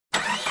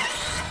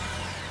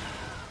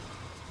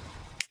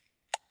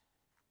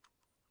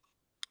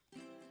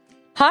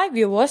Hi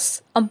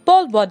viewers, I'm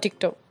Paul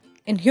Bodicto.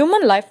 In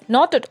human life,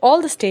 not at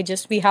all the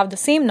stages we have the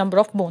same number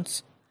of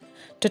bones.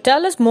 To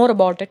tell us more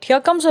about it, here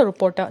comes our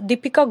reporter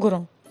Deepika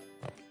Gurung.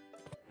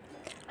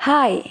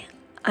 Hi,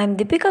 I'm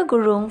Deepika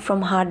Gurung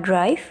from HEaRt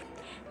Drive.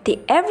 The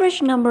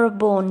average number of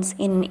bones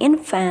in an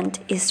infant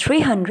is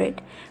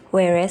 300,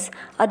 whereas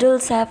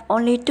adults have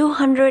only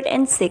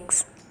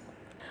 206.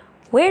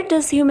 Where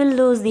does human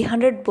lose the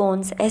 100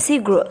 bones as he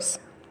grows?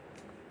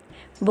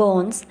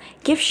 Bones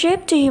give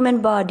shape to human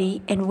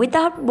body, and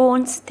without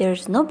bones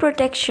there's no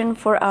protection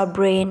for our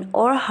brain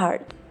or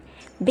heart.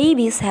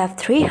 Babies have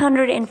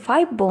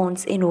 305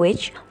 bones, in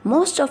which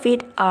most of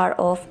it are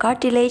of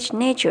cartilage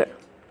nature.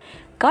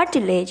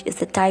 Cartilage is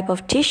the type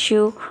of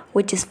tissue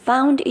which is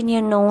found in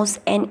your nose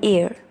and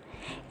ear.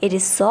 It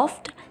is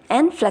soft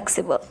and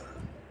flexible.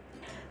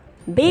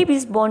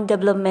 Baby's bone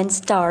development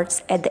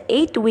starts at the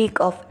 8th week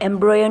of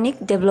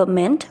embryonic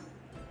development.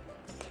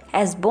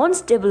 As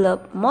bones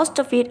develop, most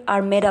of it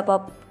are made up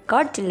of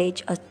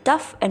cartilage, a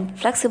tough and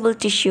flexible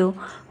tissue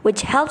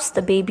which helps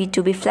the baby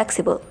to be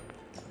flexible.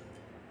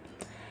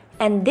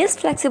 And these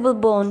flexible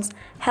bones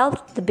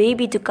help the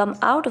baby to come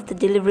out of the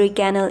delivery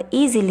canal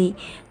easily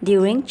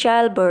during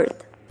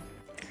childbirth.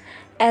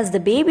 As the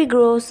baby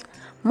grows,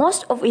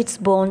 most of its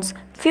bones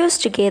fuse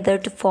together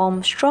to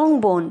form strong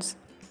bones.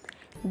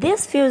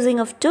 This fusing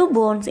of two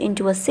bones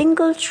into a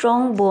single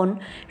strong bone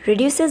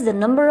reduces the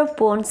number of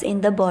bones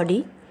in the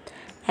body,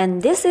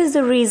 and this is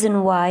the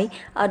reason why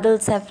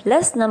adults have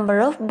less number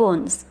of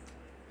bones.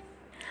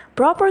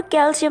 Proper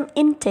calcium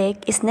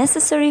intake is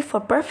necessary for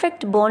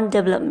perfect bone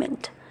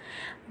development.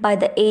 By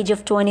the age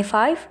of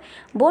 25,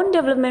 bone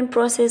development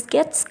process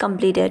gets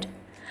completed.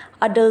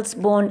 Adults'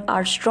 bones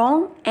are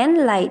strong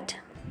and light.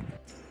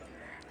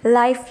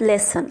 Life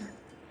lesson.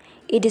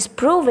 It is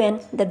proven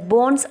that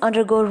bones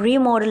undergo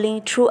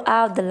remodeling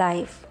throughout the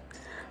life.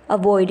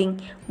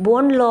 Avoiding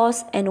bone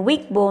loss and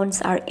weak bones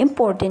are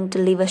important to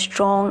live a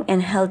strong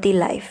and healthy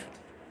life.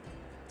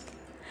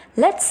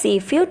 Let's see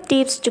a few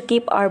tips to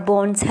keep our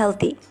bones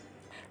healthy.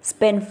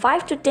 Spend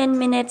 5 to 10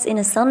 minutes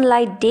in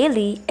sunlight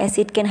daily, as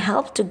it can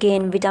help to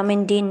gain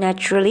vitamin D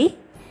naturally.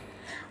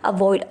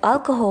 Avoid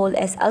alcohol,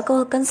 as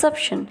alcohol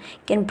consumption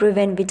can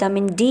prevent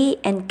vitamin D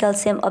and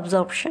calcium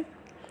absorption.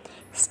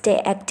 Stay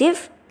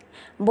active.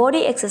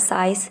 Body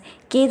exercise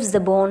keeps the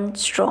bone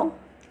strong.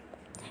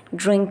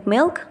 Drink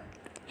milk.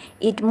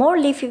 Eat more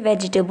leafy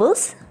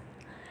vegetables.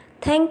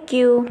 Thank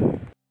you.